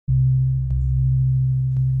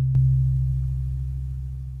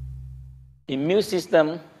immune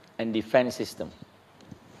system and defense system.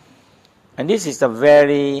 And this is a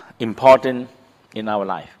very important in our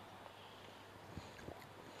life.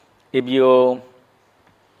 If you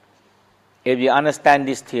understand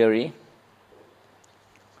this theory,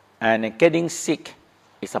 and getting sick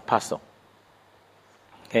is a puzzle.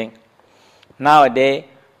 Okay? Nowadays,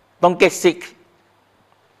 don't get sick.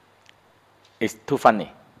 It's too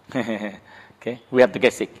funny. Okay? We have to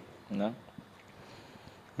get sick. You know?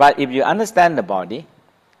 But if you understand the body,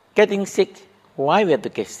 getting sick, why we have to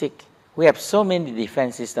get sick? We have so many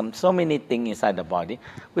defense systems, so many things inside the body.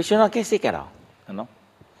 We should not get sick at all. You know?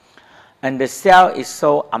 And the cell is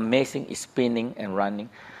so amazing, it's spinning and running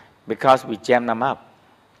because we jam them up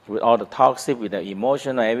with all the toxic, with the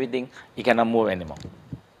emotion or everything. It cannot move anymore.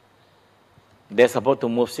 They're supposed to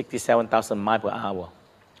move 67,000 miles per hour,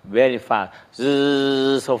 very fast,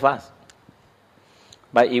 so fast.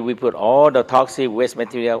 But if we put all the toxic waste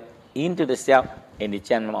material into the cell and it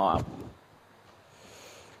jam them all up,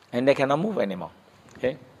 and they cannot move anymore.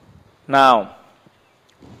 Okay. Now,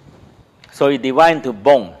 so it divides into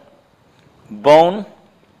bone.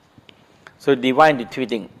 So divide into three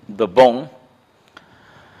things: the bone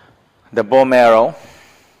marrow,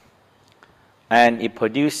 and it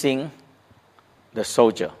producing the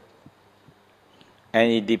soldier.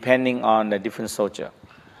 And it depending on the different soldier.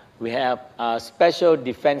 We have a special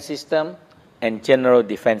defense system and general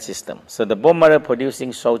defense system. So the bone marrow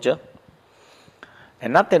producing soldier.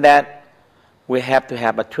 And after that, we have to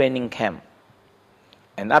have a training camp.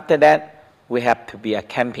 And after that, we have to be a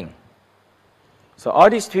camping. So all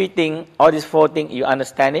these three things, all these four things, you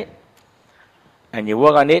understand it, and you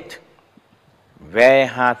work on it, very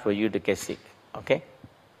hard for you to get sick. Okay?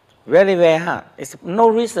 Very, very hard. It's no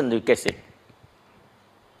reason to get sick.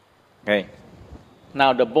 Okay?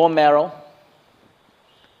 Now the bone marrow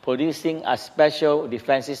producing a special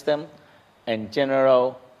defense system and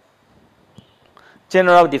general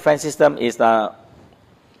defense system is a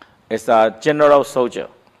general soldier.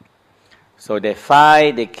 So they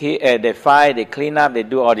fight, they clean up, they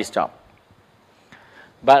do all this job.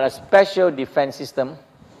 But a special defense system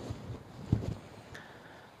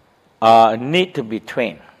need to be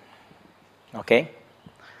trained. Okay?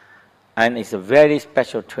 And it's a very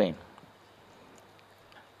special train.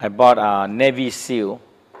 I bought a Navy SEAL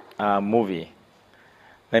movie.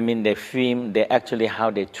 I mean, they actually how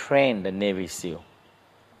they train the Navy SEAL.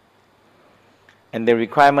 And the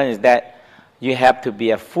requirement is that you have to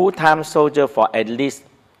be a full-time soldier for at least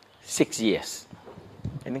 6 years.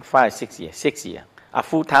 I think 5, 6 years. 6 years. A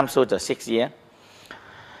full-time soldier, 6 years.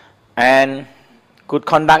 And good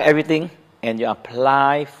conduct, everything. And you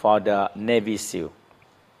apply for the Navy SEAL.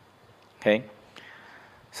 Okay?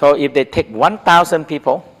 So if they take 1,000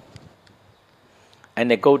 people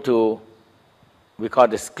and they go to, we call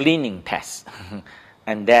the screening test.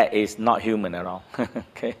 And that is not human at all.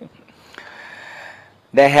 Okay?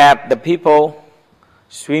 They have the people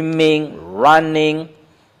swimming, running.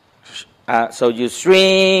 So you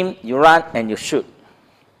swim, you run, and you shoot.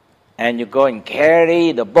 And you go and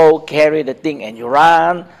carry the boat, carry the thing, and you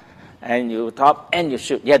run, and you top, and you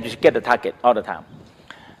shoot. You have to get the target all the time.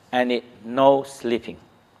 And no sleeping.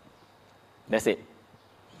 That's it.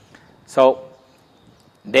 So,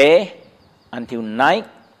 day until night,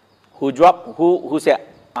 who said,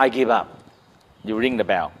 I give up? You ring the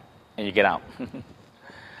bell, and you get out.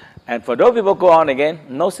 And for those people go on again,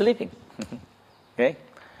 no sleeping. Okay?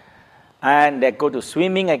 And they go to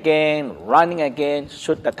swimming again, running again,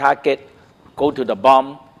 shoot the target, go to the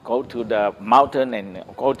bomb, go to the mountain and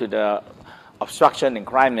go to the obstruction and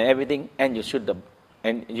crime and everything, and you shoot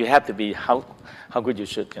and you have to be how good you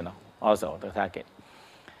shoot, also the target.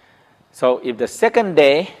 So if the second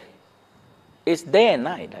day, it's day and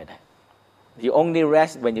night like that. You only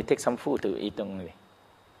rest when you take some food to eat only.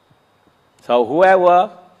 So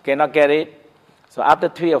whoever cannot get it, so after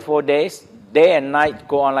 3 or 4 days, day and night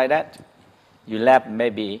go on like that, you left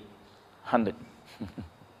maybe 100.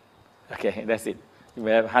 Okay, that's it. You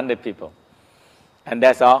will have 100 people. And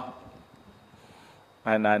that's all.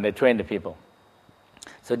 And they train the people.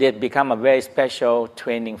 So they become a very special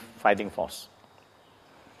training fighting force.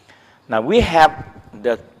 Now we have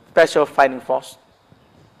the special fighting force.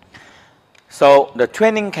 So the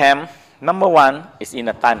training camp, number one, is in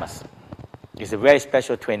the thymus. It's a very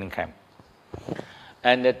special training camp.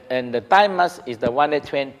 And the thymus is the one that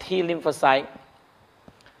trains T lymphocyte,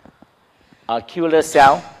 killer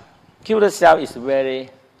cell. Killer cell is very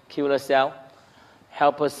killer cell,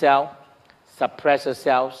 helper cell, suppressor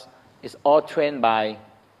cells. It's all trained by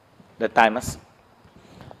the thymus.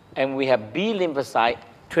 And we have B lymphocyte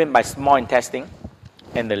trained by small intestine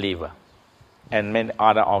and the liver and many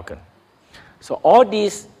other organs. So all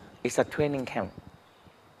this is a training camp.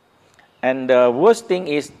 And the worst thing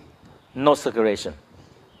is no circulation.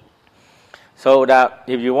 So that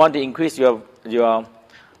if you want to increase your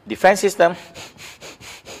defense system,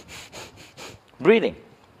 breathing,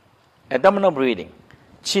 abdominal breathing,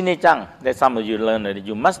 Qinichang, that some of you learned that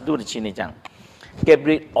you must do the Qinichang. Get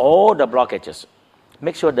rid all the blockages.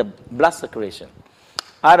 Make sure the blood circulation.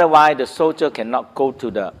 Otherwise, the soldier cannot go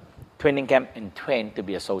to the training camp and train to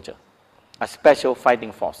be a soldier, a special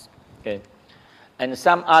fighting force. Okay, and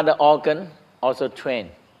some other organ also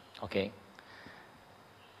train. Okay,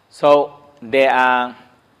 so there are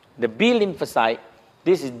the B lymphocyte.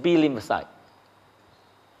 This is B lymphocyte.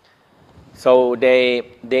 So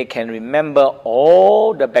they can remember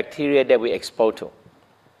all the bacteria that we expose to,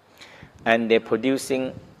 and they're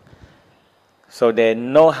producing. So they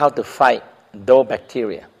know how to fight those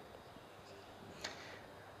bacteria.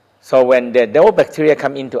 So when those bacteria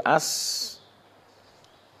come into us,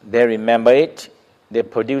 they remember it. They're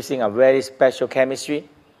producing a very special chemistry,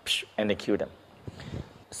 and they kill them.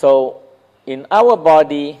 So in our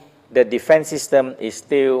body, the defense system is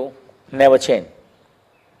still never changed.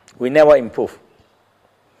 We never improve.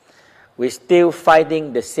 We're still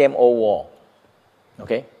fighting the same old war.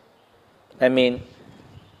 Okay? I mean,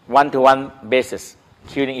 one-to-one basis,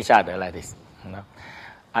 killing each other like this. You know?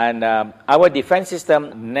 And our defense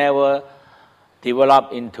system never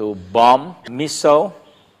developed into bomb, missile,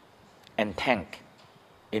 and tank.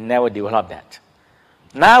 It never developed that.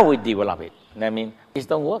 Now we develop it. I mean, it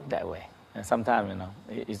don't work that way. And sometimes, you know,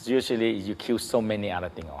 it's usually you kill so many other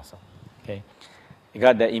things also. Okay?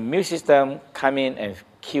 Because the immune system come in and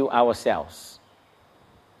kill our cells.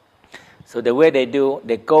 So the way they do,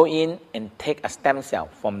 they go in and take a stem cell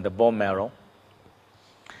from the bone marrow,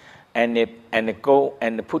 and they go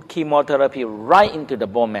and put chemotherapy right into the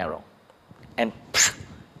bone marrow, and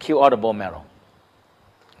kill all the bone marrow.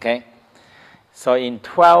 Okay, so in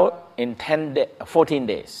 14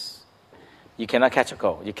 days, you cannot catch a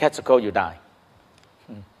cold. You catch a cold, you die.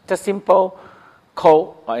 Just simple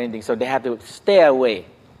cold or anything. So they have to stay away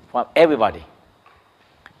from everybody.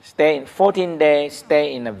 Stay in 14 days,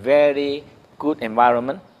 stay in a very good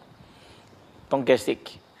environment. Don't get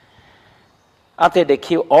sick. After they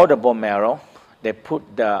kill all the bone marrow, they put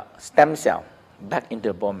the stem cell back into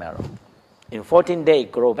the bone marrow. In 14 days,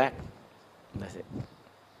 it grows back. That's it.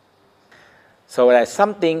 So there's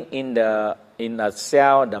something in the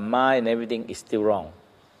cell, the mind, and everything is still wrong.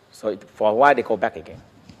 So for a while, they go back again.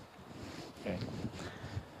 Okay.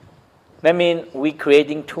 That means we're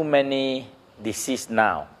creating too many disease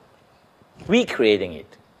now. We creating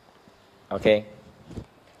it, okay?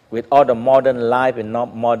 With all the modern life and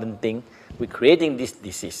not modern thing, we're creating this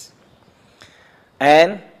disease.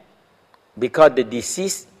 And because the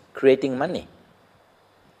disease creating money,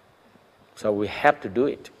 so we have to do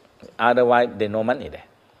it. Otherwise, there's no money there,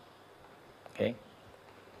 okay?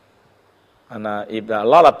 And if a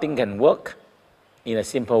lot of things can work in a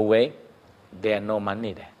simple way, there's no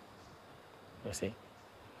money there. You see?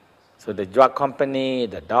 So the drug company,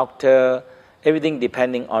 the doctor, everything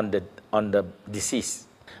depending on the disease.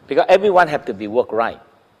 Because everyone have to be work right.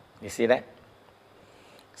 You see that?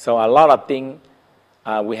 So a lot of things,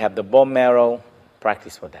 we have the bone marrow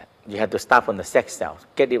practice for that. You have to start from the sex cells.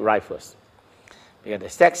 Get it right first. Because the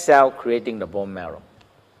sex cell creating the bone marrow.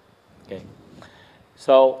 Okay.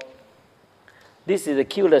 So this is a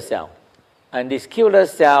killer cell. And this killer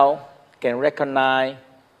cell can recognize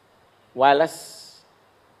virus,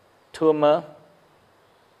 tumor,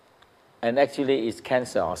 and actually it's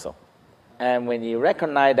cancer also. And when you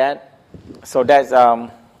recognize that, so that's,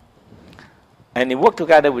 and it work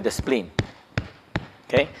together with the spleen.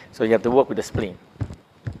 Okay? So you have to work with the spleen.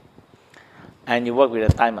 And you work with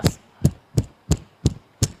the thymus.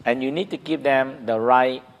 And you need to give them the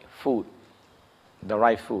right food. The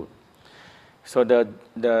right food. So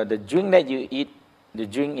the drink that you eat, the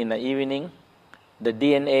drink in the evening, the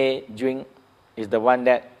DNA drink is the one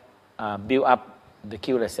that build up the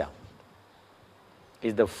killer cell.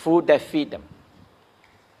 It's the food that feed them.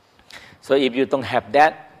 So if you don't have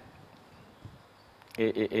that,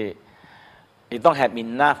 you don't have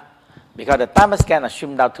enough, because the thymus gland is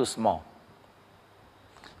shrink down too small.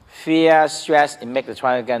 Fear, stress, it makes the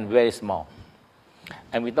thymus gland very small.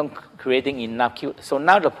 And we don't creating enough killer. So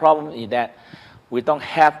now the problem is that we don't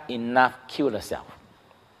have enough killer cell.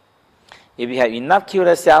 If you have enough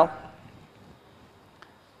killer cell,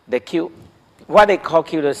 they kill. What they call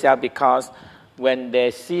killer cell, because when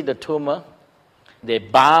they see the tumor, they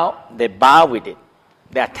bow with it.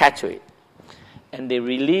 They attach to it. And they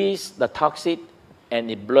release the toxin,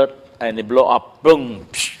 and it blow up, boom,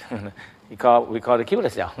 We call the killer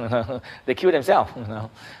cell. They kill themselves.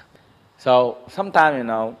 So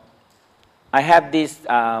sometimes, I have this,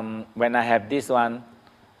 when I have this one,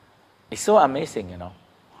 it's so amazing,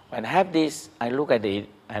 When I have this, I look at it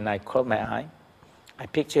and I close my eye, I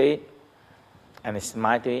picture it, and I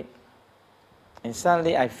smile to it, and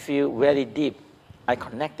suddenly I feel very deep, I'm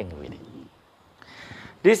connecting with it.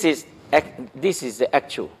 This is the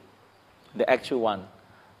actual one.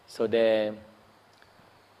 So they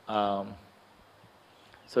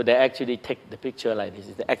actually take the picture like this.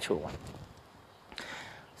 Is the actual one.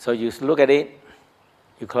 So you look at it,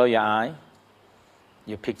 you close your eye,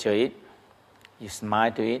 you picture it, you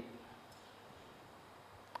smile to it,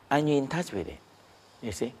 and you're in touch with it.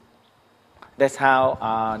 You see? That's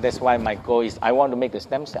why my goal is I want to make the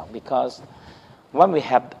stem cell, because when we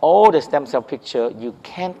have all the stem cell picture, you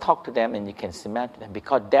can talk to them and you can smile to them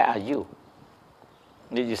because they are you.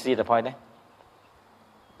 Did you see the point there?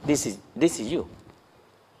 This is you.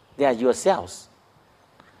 They are yourselves.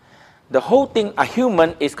 The whole thing, a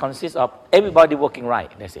human, consists of everybody working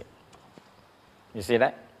right. That's it. You see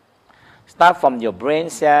that? Start from your brain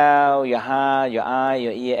cell, your heart, your eye,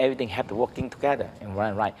 your ear, everything have to working together and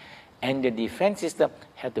run right. And the defense system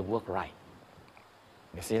have to work right.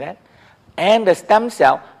 You see that? And the stem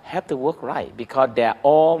cell have to work right because they are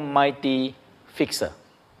almighty fixer.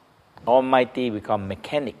 Almighty, we call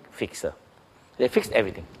mechanic fixer. They fix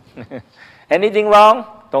everything. Anything wrong,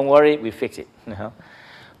 don't worry, we fix it.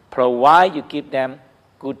 Provide, you give them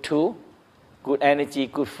good tool, good energy,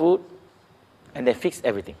 good food, and they fix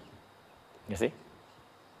everything. You see?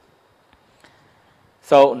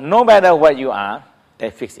 So no matter what you are, they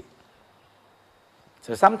fix it.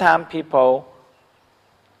 So sometimes people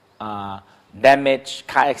damage,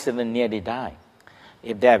 car accident, nearly die.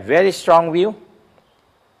 If they have very strong will,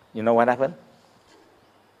 you know what happened?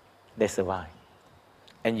 They survive.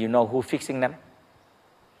 And you know who fixing them?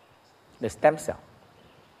 The stem cell.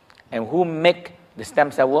 And who make the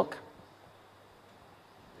stem cell work?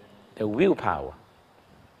 The willpower.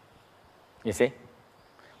 You see?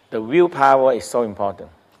 The willpower is so important.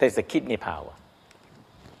 That's the kidney power.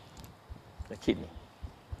 The kidney.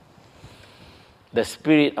 The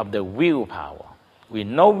spirit of the willpower. With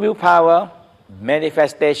no willpower,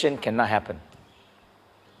 manifestation cannot happen.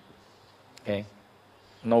 Okay?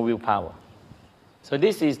 No willpower. So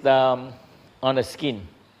this is on the skin.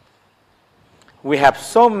 We have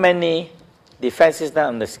so many defense systems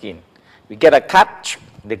on the skin. We get a cut,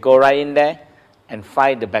 they go right in there and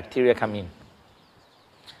fight the bacteria come in.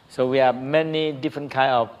 So we have many different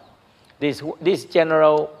kind of this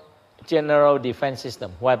general defense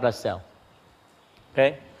system, white blood cell.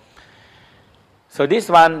 Okay? So this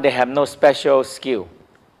one, they have no special skill.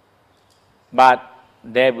 But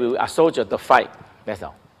they will a soldier to fight. That's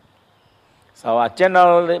all. So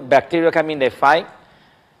generally, bacteria come in, they fight,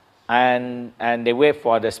 and they wait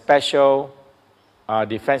for the special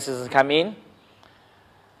defenses to come in,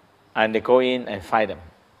 and they go in and fight them,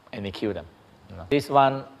 and they kill them. This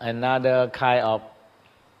one, another kind of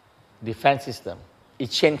defense system.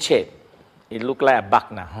 It change shape. It look like a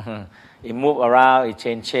bug now. It move around, it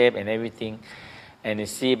change shape and everything, and it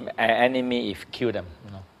see an enemy if kill them.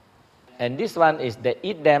 And this one is they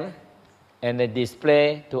eat them, and they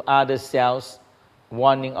display to other cells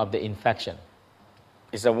warning of the infection.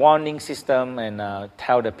 It's a warning system and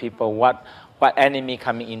tell the people what enemy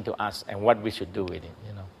coming into us and what we should do with it.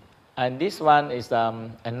 And this one is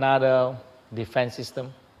another defense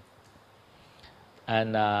system,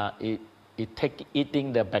 and it take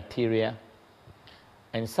eating the bacteria,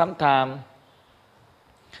 and sometimes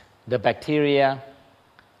the bacteria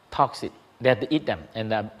toxic. They have to eat them,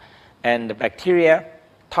 and the bacteria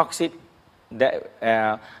toxic.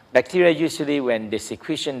 Bacteria usually when they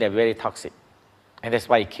secretion they're very toxic, and that's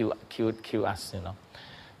why it kill us.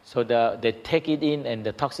 So they take it in, and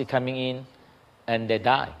the toxic coming in, and they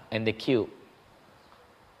die, and they kill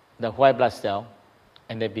the white blood cell,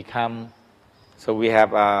 and they become. So we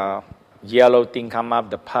have yellow thing come up,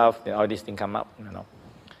 the puff, and all these things come up.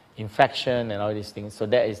 Infection and all these things. So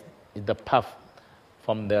that is the puff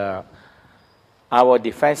from our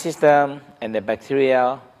defense system and the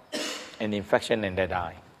bacteria and infection, and they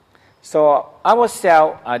die. So our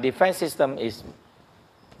cell, our defense system is,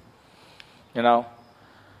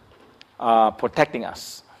 protecting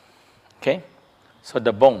us. Okay? So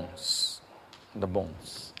the bones.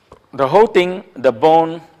 The whole thing, the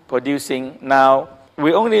bone producing, now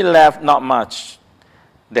we only left not much.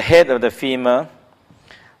 The head of the femur,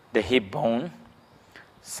 the hip bone,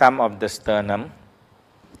 some of the sternum,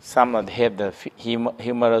 some of the head, the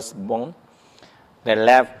humerus bone, the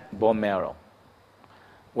left bone marrow.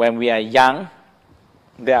 When we are young,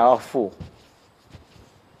 they are all full,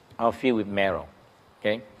 all filled with marrow.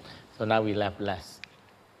 Okay, so now we left less.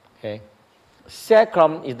 Okay,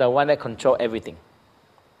 sacrum is the one that controls everything,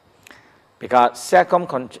 because sacrum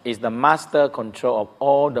is the master control of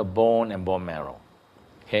all the bone and bone marrow.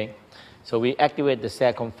 Okay, so we activate the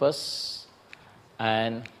sacrum first,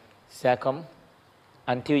 and sacrum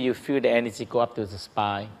until you feel the energy go up to the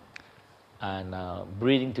spine, and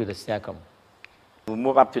breathing to the sacrum. We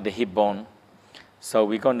move up to the hip bone. So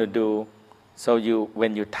we're going to do,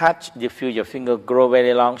 when you touch, you feel your finger grow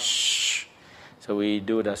very long. Shh. So we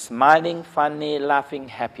do the smiling, funny, laughing,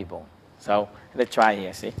 happy bone. So let's try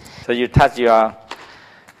here, see. So you touch your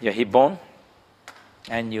hip bone,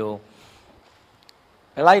 and you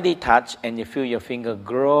lightly touch, and you feel your finger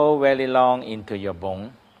grow very long into your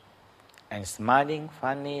bone. And smiling,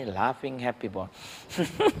 funny, laughing, happy bone.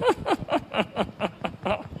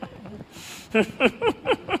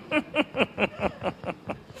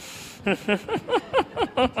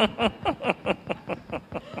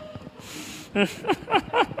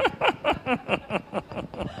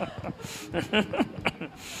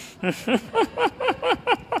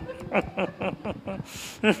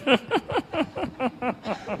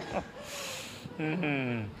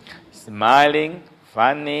 Smiling,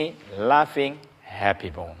 funny, laughing, happy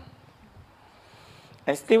bone.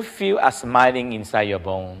 And still feel a smiling inside your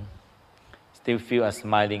bone. Still feel a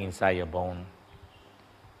smiling inside your bone.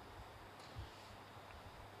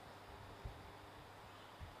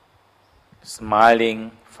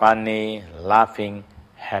 Smiling, funny, laughing,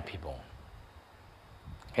 happy bone.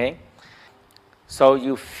 Okay? So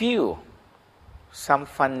you feel some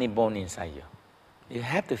funny bone inside you. You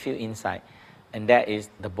have to feel inside, and that is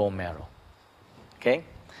the bone marrow. Okay?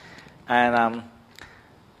 And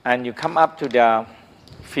you come up to the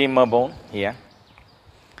femur bone here.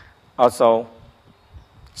 Also,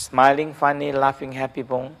 smiling, funny, laughing, happy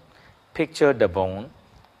bone. Picture the bone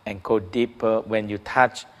and go deeper. When you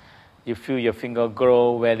touch, you feel your finger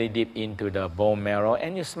grow very deep into the bone marrow,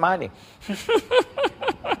 and you're smiling.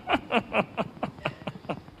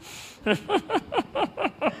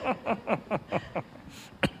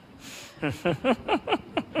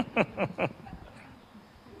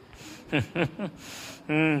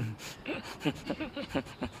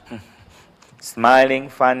 Smiling,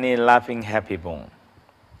 funny, laughing, happy bone.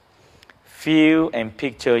 Feel and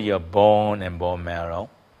picture your bone and bone marrow,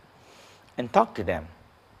 and talk to them.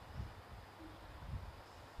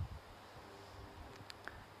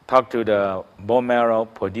 Talk to the bone marrow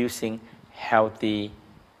producing healthy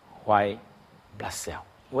white blood cell.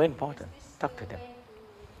 Very important. Talk to them.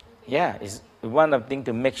 Yeah, it's one of the things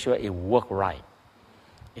to make sure it works right.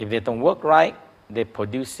 If they don't work right, they're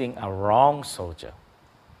producing a wrong soldier.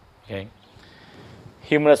 Okay?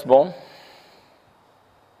 Humerus bone.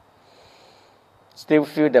 Still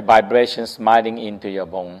feel the vibration smiling into your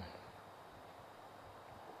bone.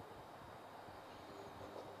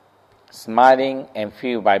 Smiling and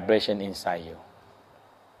feel vibration inside you.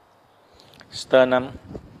 Sternum.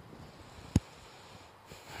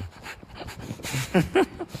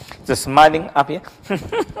 Just smiling up here.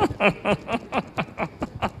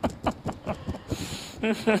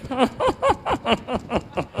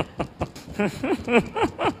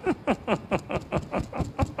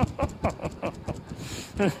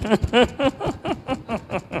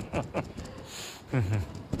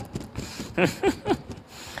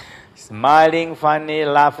 Smiling, funny,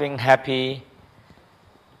 laughing, happy,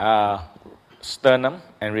 sternum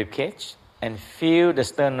and ribcage, and feel the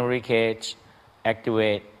sternum ribcage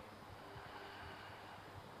activate.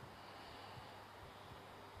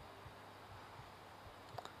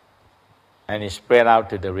 And it spread out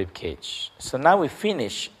to the ribcage. So now we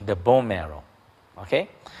finish the bone marrow. Okay?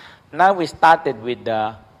 Now we started with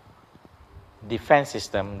the defense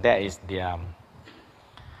system. That is the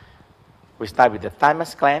we start with the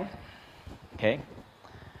thymus gland. Okay?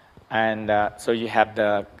 And so you have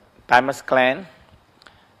the thymus gland,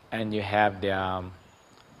 and you have the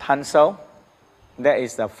tonsil. That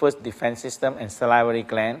is the first defense system, and salivary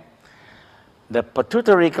gland. The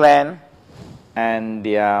pituitary gland and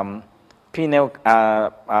the pineal,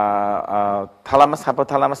 thalamus,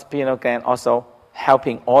 hypothalamus, pineal gland also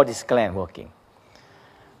helping all these glands working.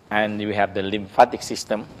 And you have the lymphatic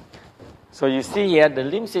system. So you see here, the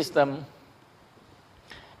lymph system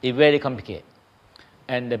is very complicated.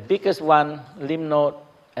 And the biggest one, lymph node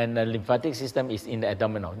and the lymphatic system, is in the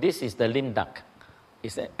abdominal. This is the lymph duct.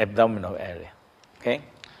 It's an abdominal area. Okay?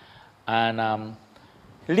 And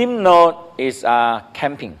lymph node is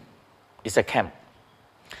camping. It's a camp.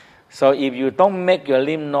 So if you don't make your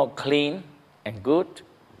lymph node clean and good,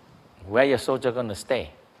 where your soldier going to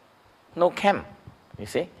stay? No camp. You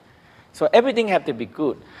see? So everything have to be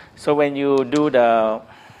good. So when you do the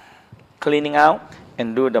cleaning out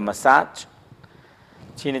and do the massage,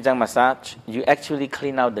 Chinijang massage, you actually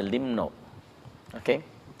clean out the lymph node. Okay?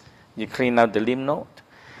 You clean out the lymph node.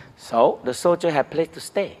 So the soldier have place to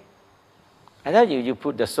stay. I tell you, you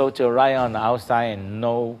put the soldier right on the outside and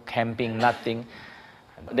no camping, nothing.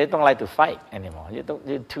 They don't like to fight anymore.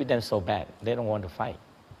 You treat them so bad. They don't want to fight.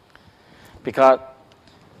 Because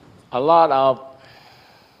a lot of,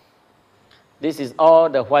 this is all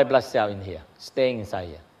the white blood cell in here, staying inside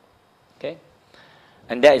here. Okay?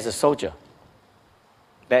 And that is a soldier.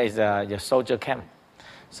 That is your soldier camp.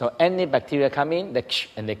 So any bacteria come in,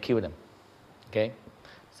 they kill them. Okay?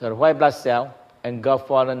 So the white blood cell engulf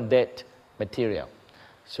foreign dead material.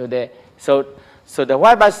 So the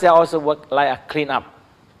white blood cell also work like a clean up.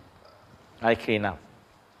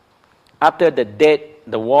 After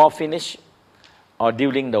the war finish, or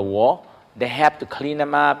during the war, they have to clean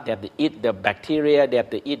them up. They have to eat the bacteria. They have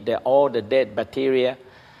to eat all the dead bacteria,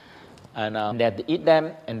 and they have to eat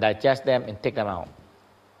them and digest them and take them out.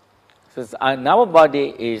 So our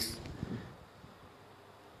body is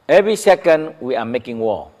every second we are making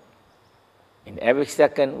war. In every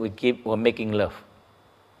second we're making love.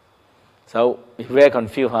 So it's very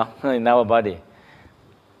confused, huh? In our body,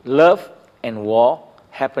 love and war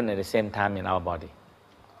happen at the same time in our body.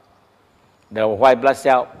 The white blood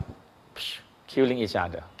cell killing each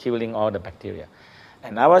other, killing all the bacteria,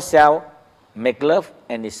 and our cell make love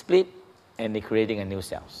and they split and they creating a new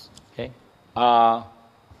cells. Okay,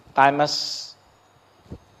 thymus,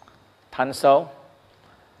 tonsil,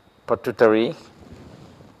 pituitary,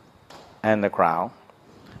 and the crown,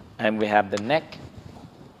 and we have the neck,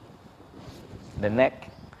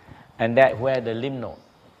 and that where the lymph node.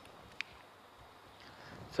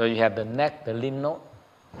 So you have the neck, the lymph node,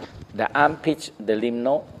 the armpit, the lymph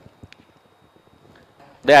node.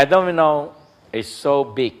 The abdominal is so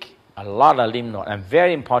big, a lot of lymph node, and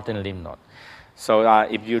very important lymph node. So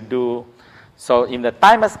if you do, so in the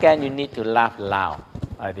thymus scan, you need to laugh loud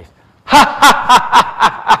like this.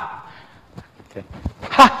 Okay.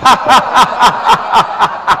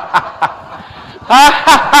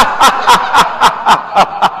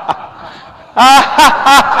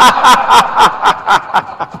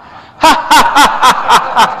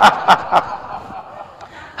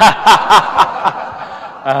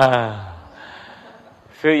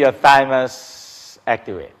 Feel your thymus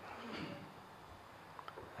activate.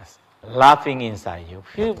 Laughing inside you.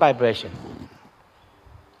 Feel vibration.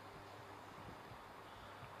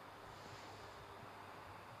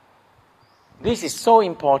 This is so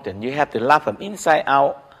important. You have to laugh from inside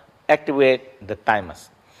out, activate the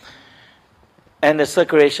thymus. And the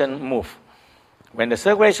circulation move. When the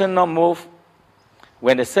circulation not move,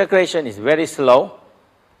 when the circulation is very slow,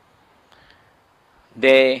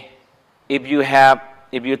 if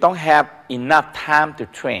you don't have enough time to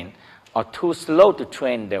train or too slow to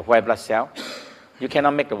train the white blood cell, you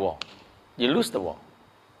cannot make the war. You lose the war.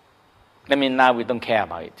 I mean, now we don't care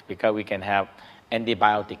about it because we can have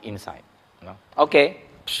antibiotic inside. No? Okay,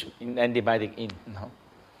 antibiotic in. No?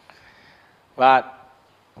 But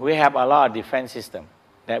we have a lot of defense system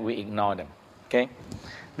that we ignore them. Okay?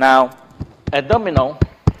 Now, abdominal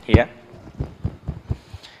here.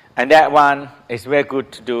 And that one is very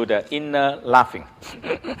good to do the inner laughing.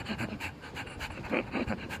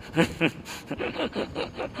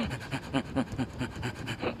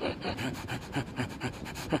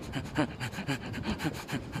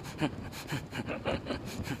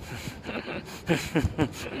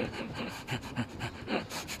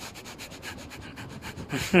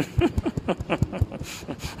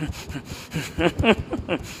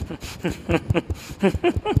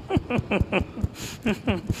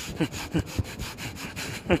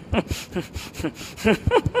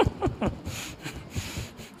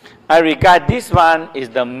 I regard this one is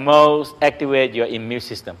the most activate your immune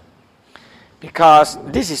system because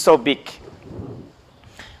this is so big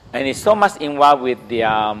and it's so much involved with the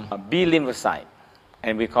B lymphocyte,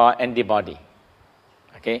 and we call antibody.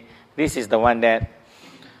 Okay, this is the one that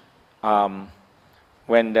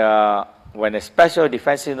when the special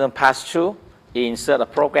defense system pass through, it insert a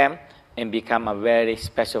program and become a very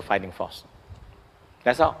special fighting force.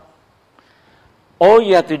 That's all. All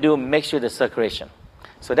you have to do, make sure the circulation.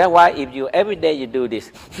 So that's why if you every day you do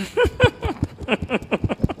this,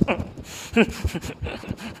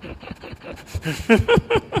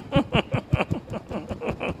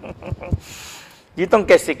 you don't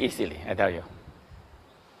get sick easily, I tell you.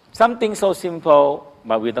 Something so simple,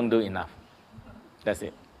 but we don't do enough. That's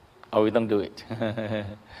it. Or we don't do it.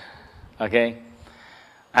 Okay?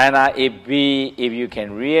 And if you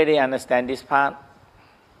can really understand this part,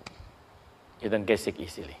 You don't get sick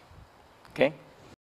easily. Okay?